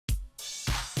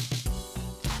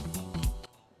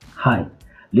Hi,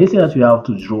 let's say that we have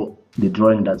to draw the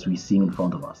drawing that we see in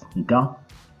front of us. Okay,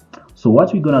 so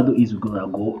what we're gonna do is we're gonna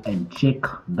go and check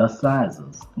the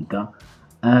sizes. Okay,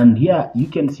 and here you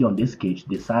can see on this sketch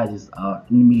the sizes are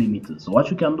in millimeters. So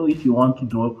what you can do if you want to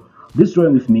draw this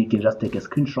drawing with me, you can just take a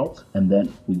screenshot and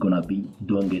then we're gonna be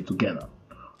doing it together.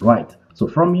 Right, so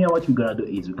from here what we're gonna do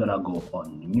is we're gonna go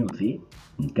on new thing.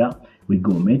 Okay, we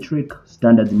go metric,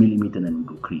 standard millimeter, and then we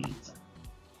go create.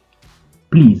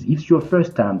 Please, if it's your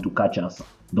first time to catch us,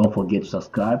 don't forget to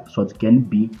subscribe so it can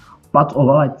be part of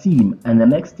our team. And the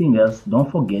next thing is, don't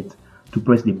forget to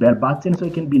press the bell button so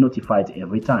you can be notified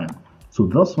every time. So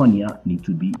this one here need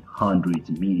to be 100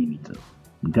 millimeter.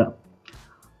 Okay.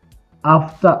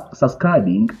 After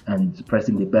subscribing and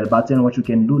pressing the bell button, what you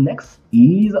can do next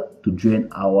is to join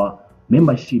our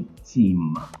membership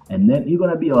team, and then you're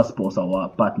gonna be our sponsor, our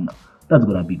partner. That's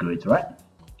gonna be great, right?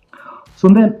 So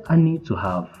then I need to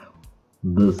have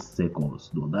these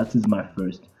circles. So that is my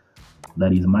first,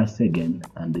 that is my second,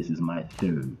 and this is my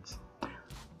third.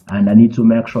 And I need to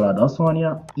make sure that this one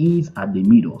here is at the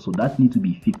middle, so that needs to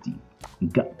be 50.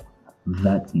 Okay,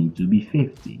 that needs to be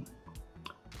 50.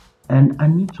 And I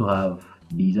need to have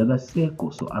these other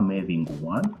circles, so I'm having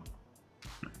 1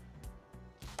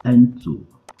 and 2,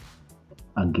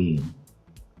 again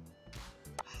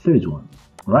third one,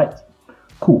 right?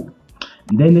 Cool.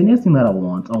 Then the next thing that I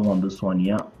want this one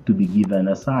here to be given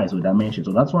a size or dimension.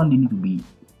 So that's one need to be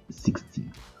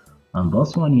 60, and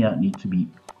this one here need to be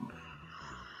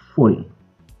 40,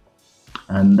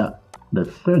 and the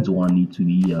third one need to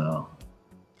be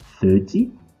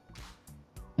 30,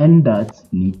 and that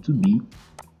need to be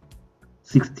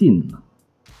 16.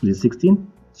 Is it 16?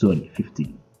 Sorry,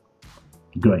 15.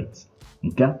 Great.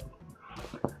 Okay.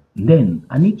 Then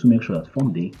I need to make sure that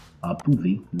from there up to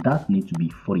there, that need to be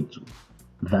 42.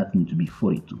 That need to be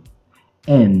 42,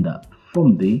 and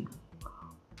from there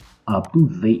up to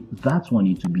there, that one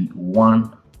need to be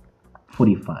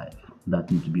 145. That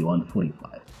need to be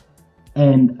 145,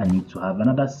 and I need to have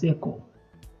another circle.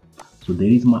 So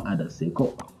there is my other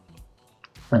circle,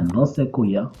 and this circle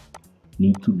here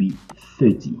need to be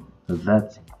 30.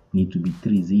 That need to be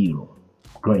 30.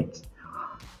 Great.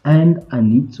 And I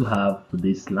need to have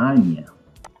this line here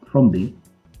from there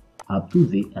up to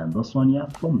there, and this one here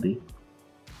from there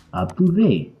up to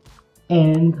there.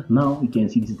 And now you can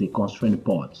see this is the constraint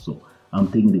part, so I'm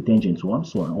taking the tangent one,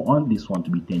 so I want this one to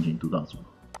be tangent to that one.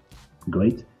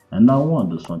 Great. And now I want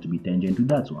this one to be tangent to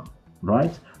that one,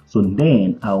 right? So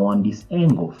then I want this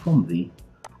angle from there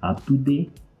up to there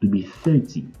to be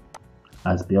 30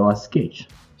 as per our sketch,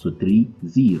 so 30.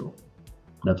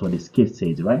 That's what the sketch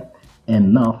says, right?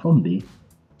 And now from there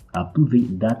up to there,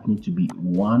 that needs to be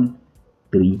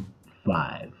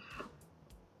 135.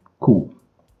 Cool.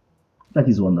 That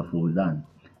is wonderful done.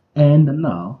 And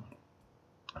now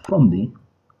from there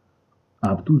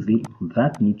up to there,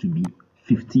 that need to be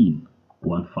 15.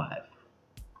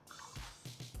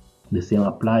 The same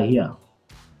apply here.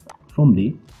 From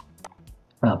there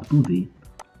up to there,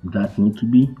 that need to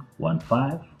be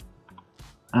 15.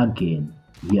 Again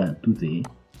here to there,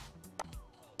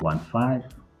 15,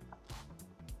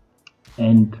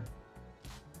 and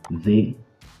there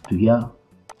to here,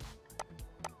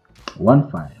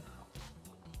 15.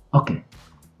 Okay,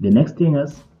 the next thing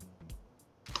is,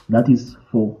 that is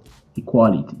for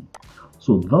equality.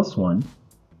 So this one,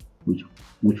 which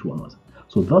one was it?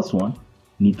 So this one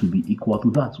need to be equal to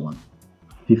that one,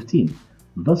 15.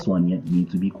 This one here need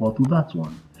to be equal to that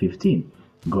one, 15.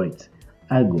 Great.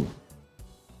 I go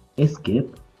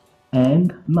escape,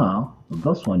 and now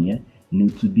this one here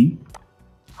need to be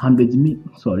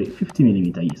 50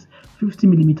 millimeter. Yes, 50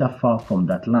 millimeter far from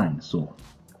that line. So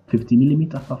 50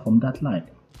 millimeter far from that line.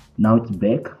 Now it's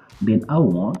back. Then I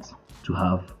want to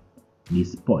have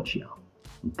this pot here.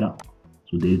 Okay,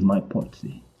 so there is my pot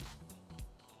there.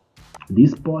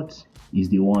 This pot is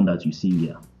the one that you see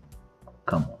here.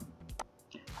 Come on,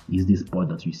 is this pot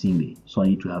that you see there? So I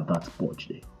need to have that pot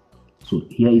there. So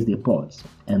here is the pot,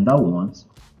 and that one,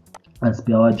 as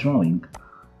per our drawing,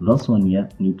 this one here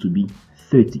need to be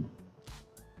 30.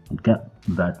 Okay,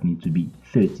 that need to be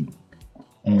 30,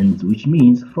 and which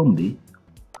means from there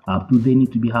up to there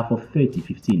need to be half of 30,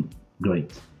 15.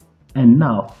 Great. And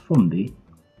now from there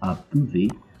up to there,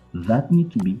 that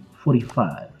need to be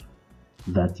 45.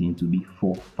 That need to be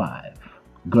 45.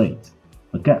 Great.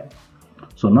 Okay,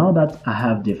 so now that I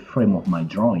have the frame of my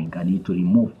drawing, I need to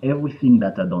remove everything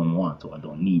that I don't want or I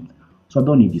don't need. So I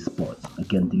don't need this part, I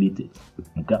can delete it.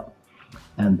 Okay,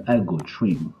 and I go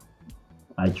trim.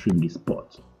 I trim this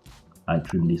part, I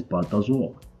trim this part as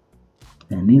well,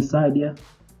 and inside here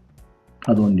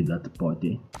I don't need that part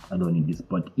there. I don't need this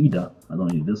part either. I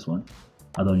don't need this one.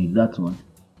 I don't need that one.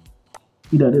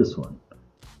 Either this one.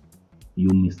 You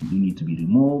need to be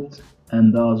removed,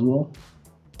 and as well,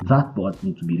 that part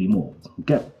need to be removed.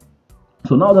 Okay.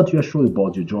 So now that you're sure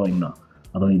about your drawing now,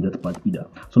 I don't need that part either.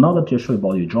 So now that you're sure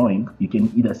about your drawing, you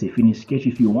can either say finish sketch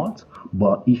if you want,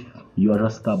 but if you are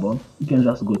just stubborn, you can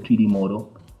just go 3D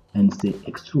model and say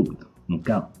extrude.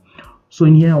 Okay. So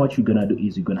in here, what you're gonna do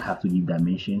is you're gonna have to give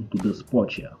dimension to this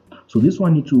part here. So this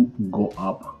one need to go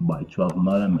up by 12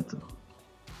 millimeter.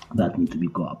 That need to be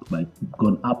gone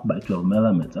up by 12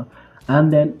 millimeter.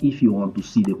 And then if you want to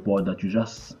see the part that you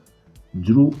just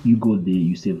drew, you go there,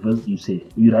 you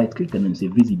right click and then say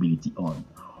visibility on.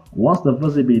 Once the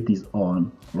visibility is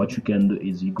on, what you can do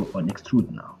is you go on extrude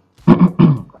now.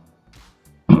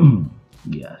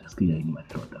 Yeah, just clearing my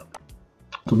throat up.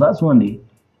 So that's one they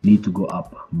need to go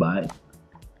up by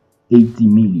 80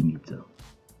 millimeter.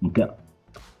 Okay,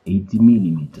 80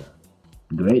 millimeter.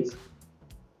 Great.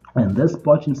 And this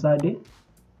part inside it,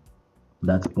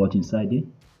 that part inside it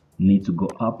need to go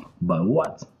up by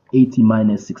what? 80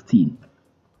 minus 16,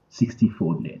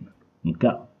 64 then.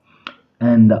 Okay.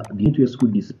 And you need to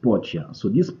extrude this part here. So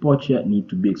this part here need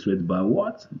to be extruded by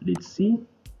what? Let's see.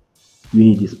 You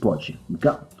need this part here.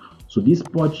 Okay. So this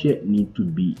part here need to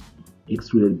be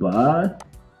extruded by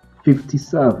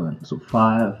 57. So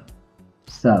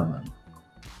 57.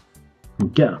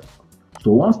 Okay.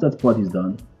 So once that part is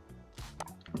done,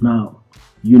 now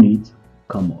you need,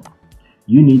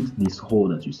 you need this hole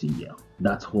that you see here.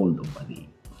 That hole over there.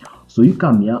 So you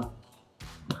come here,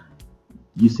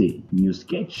 you say new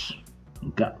sketch.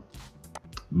 Okay,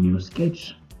 new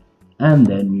sketch, and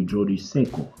then you draw the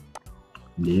circle.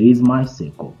 There is my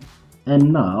circle,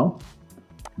 and now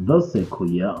the circle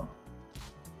here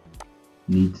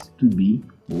needs to be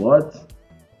what?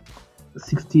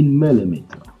 16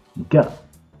 millimeter. Okay,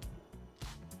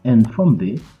 and from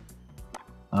there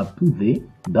up to there,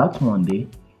 that one there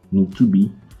need to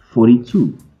be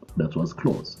 42. That was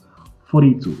close,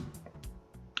 42.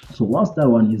 So once that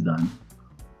one is done,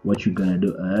 what you're gonna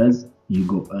do is you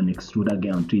go and extrude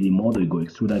again on 3D model, you go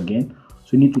extrude again. So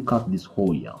you need to cut this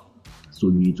hole here. So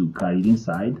you need to carry it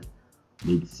inside.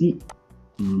 Let's see.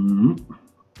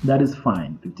 That is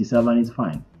fine. 57 is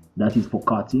fine. That is for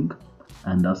cutting,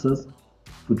 and that's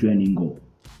for training goal,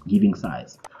 giving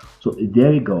size. So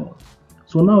there we go.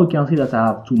 So now you can see that I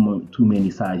have too many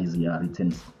sizes here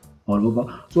written all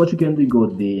over. So what you can do, you go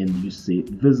there and you say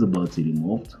visibility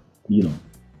removed. You know,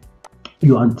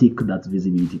 you untick that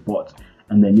visibility part,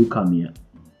 and then you come here.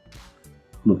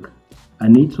 Look, I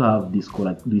need to have this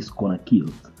corner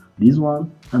killed, this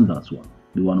one and that one,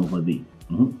 the one over there.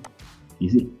 You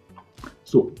see.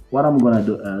 So what I'm gonna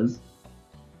do is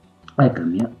I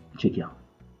come here, check here,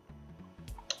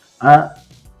 I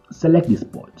select this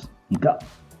part. Okay,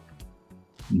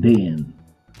 then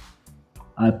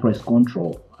I press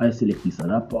Ctrl, I select this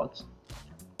other part,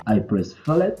 I press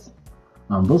fillet,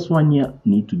 and this one here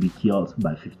need to be killed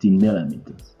by 15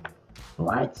 millimeters.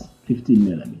 Right, 15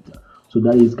 millimeter. So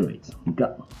that is great.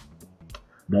 Okay,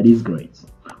 that is great.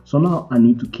 So now I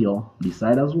need to kill this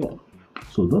side as well.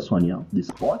 So this one here,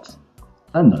 this part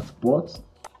and that part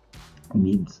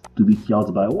needs to be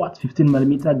killed by what? 15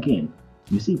 millimeter again.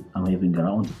 You see, I'm having a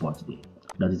round part there.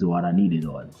 That is what I needed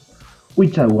all,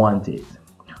 which I wanted.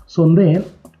 So then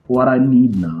what I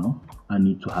need now, I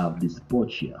need to have this part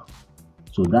here.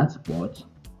 So that part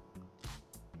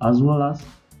as well as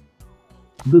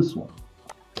this one.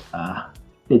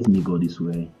 Let me go this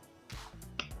way,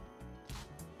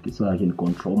 okay, so I can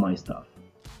control my stuff.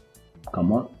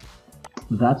 Come on,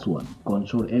 that's one,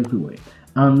 control everywhere.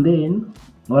 And then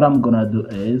what I'm gonna do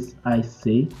is I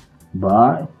say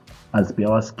by, as per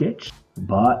our sketch,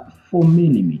 by 4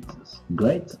 millimeters.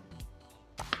 Great.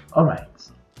 All right,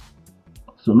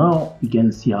 so now you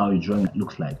can see how your drawing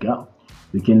looks like. Yeah,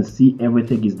 you can see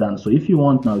everything is done. So if you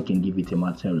want now, you can give it a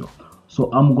material.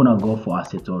 So I'm gonna go for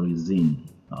acetyl resin.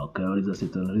 Okay, what is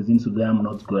acetyl resin? So today I'm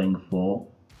not going for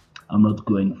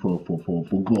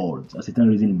gold, acetyl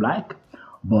resin black,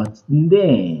 but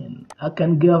then I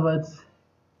can give it,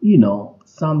 you know,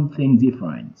 something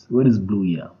different. What is blue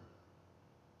here?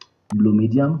 Blue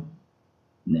medium?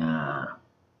 Nah,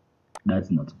 that's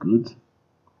not good.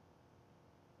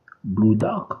 Blue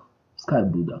dark, sky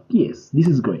blue dark. Yes, this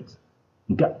is great.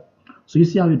 Okay, so you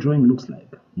see how your drawing looks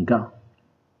like. Okay.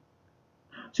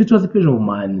 So it was a pleasure of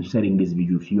mine sharing this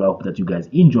video with you. I hope that you guys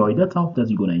enjoyed it. I hope that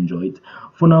you're gonna enjoy it.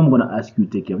 For now, I'm gonna ask you to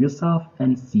take care of yourself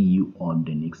and see you on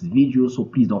the next video. So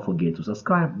please don't forget to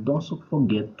subscribe. Don't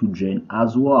forget to join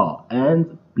as well,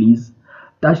 and please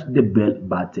touch the bell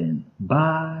button.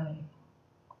 Bye.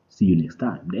 See you next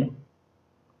time.